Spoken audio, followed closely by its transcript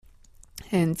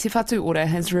And Te Whatu Ora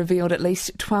has revealed at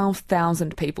least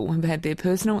 12,000 people have had their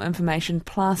personal information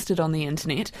plastered on the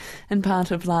internet in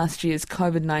part of last year's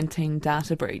Covid-19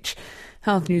 data breach.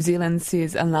 Health New Zealand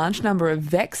says a large number of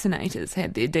vaccinators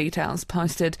had their details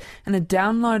posted in a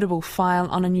downloadable file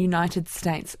on a United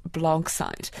States blog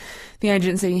site. The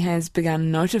agency has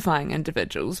begun notifying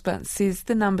individuals but says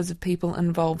the numbers of people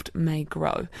involved may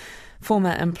grow.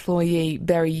 Former employee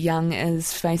Barry Young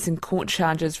is facing court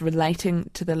charges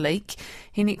relating to the leak.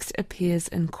 He next appears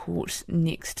in court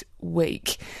next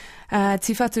week.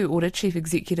 Te Whatu Ora Chief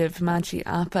Executive Margie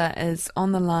Apa is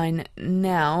on the line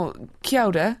now. Kia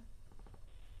ora.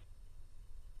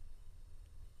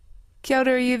 Kia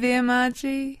ora, are you there,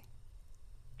 Margie?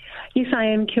 Yes, I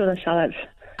am. Kia ora, Charlotte.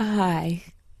 Hi.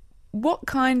 What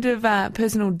kind of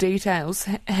personal details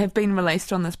have been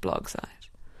released on this blog site?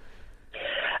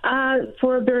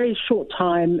 For a very short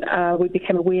time, we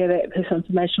became aware that personal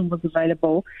information was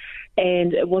available,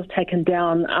 and it was taken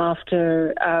down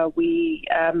after we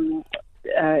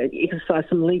exercised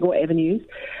some legal avenues.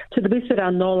 To the best of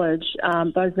our knowledge,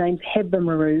 those names have been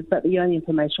removed, but the only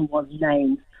information was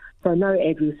names. So no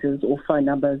addresses or phone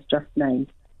numbers, just names.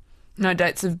 No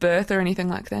dates of birth or anything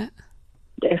like that?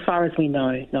 As far as we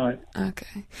know, no.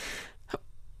 Okay.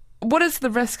 What is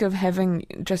the risk of having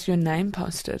just your name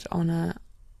posted on a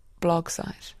blog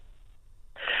site?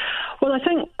 Well, I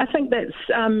think that's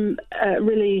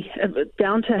really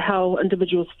down to how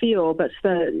individuals feel, but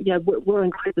we're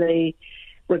incredibly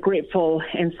regretful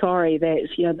and sorry that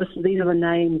these are the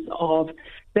names of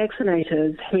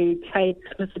vaccinators who played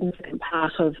a significant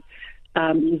part of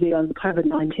New Zealand's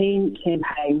COVID-19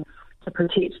 campaign to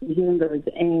protect New Zealanders.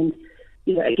 And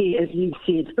again, as you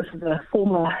said, this is a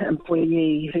former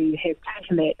employee who has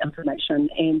taken that information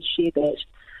and shared that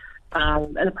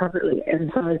inappropriately.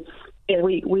 And so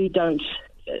we don't.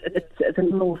 It's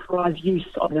an unauthorised use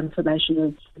of information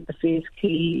is the first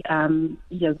key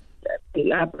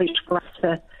breach for us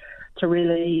to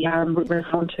really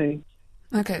respond to.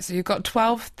 Okay, so you've got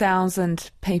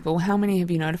 12,000 people. How many have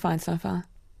you notified so far?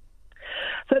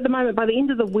 So at the moment, by the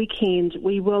end of the weekend,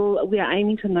 we are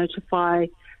aiming to notify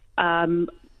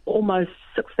almost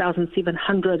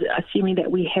 6,700, assuming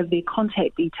that we have their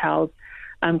contact details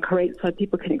correct, so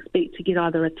people can expect to get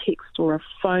either a text or a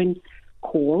phone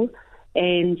call,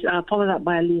 and followed up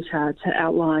by a letter to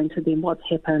outline to them what's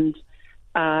happened,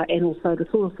 and also the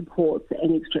sort of supports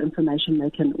and extra information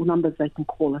or numbers they can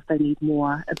call if they need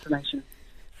more information.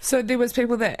 So there was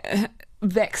people that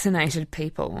vaccinated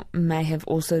people may have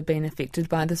also been affected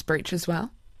by this breach as well?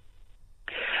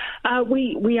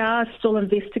 We are still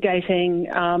investigating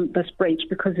this breach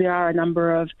because there are a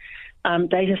number of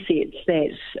data sets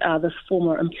that this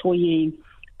former employee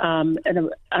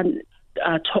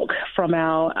took from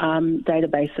our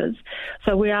databases.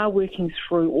 So we are working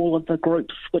through all of the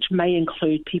groups, which may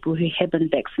include people who have been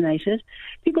vaccinated,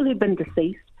 people who have been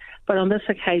deceased. But on this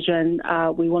occasion,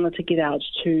 we wanted to get out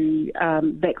to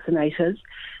vaccinators,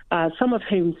 some of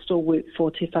whom still work for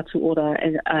Te Whatu Ora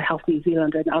and Health New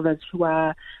Zealand, and others who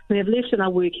have left and are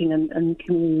working in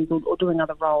communities or doing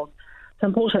other roles. It's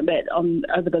important that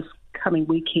over this coming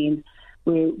weekend,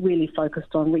 we're really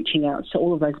focused on reaching out to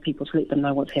all of those people to let them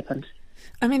know what's happened.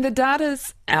 I mean, the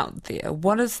data's out there.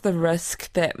 What is the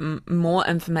risk that more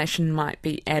information might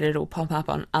be added or pop up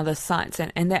on other sites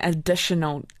and that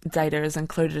additional data is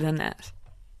included in that?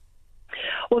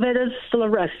 Well, that is still a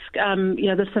risk.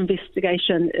 This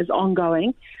investigation is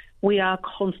ongoing. We are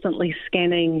constantly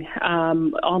scanning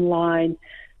online,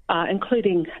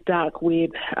 including dark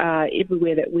web,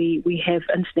 everywhere that we have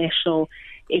international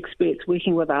experts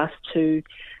working with us to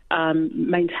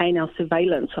maintain our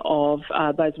surveillance of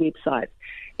those websites.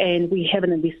 And we have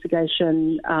an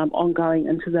investigation ongoing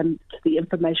into the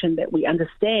information that we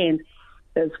understand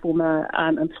this former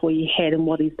employee had and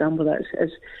what he's done with it.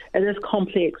 It is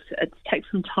complex. It takes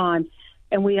some time.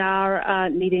 And we are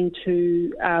needing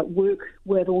to work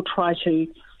with or try to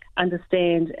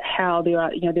understand how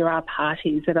there are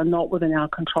parties that are not within our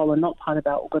control and not part of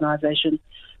our organisation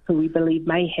who we believe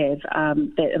may have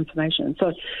that information.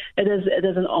 So it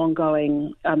is an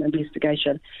ongoing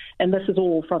investigation, and this is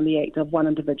all from the act of one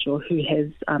individual who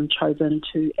has chosen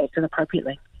to act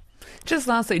inappropriately. Just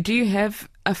lastly, do you have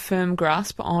a firm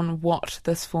grasp on what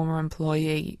this former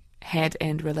employee had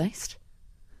and released?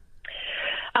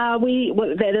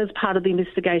 That is part of the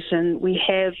investigation. We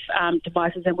have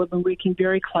devices, and we've been working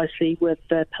very closely with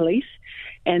the police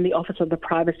and the Office of the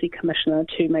Privacy Commissioner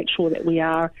to make sure that we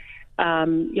are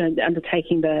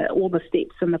undertaking all the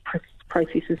steps and the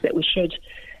processes that we should.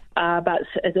 But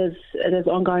it is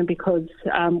ongoing because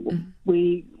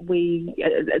we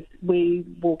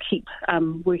will keep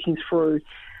working through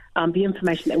the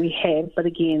information that we have. But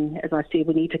again, as I said,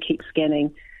 we need to keep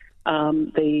scanning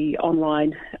the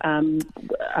online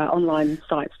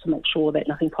sites to make sure that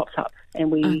nothing pops up,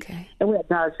 and when it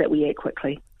does, that we act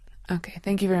quickly. Okay,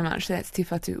 thank you very much. That's Te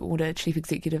Whatu Ora Chief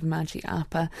Executive Margie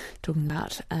Apa talking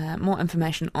about more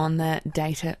information on the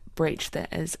data breach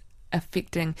that is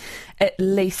affecting at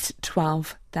least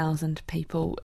 12,000 people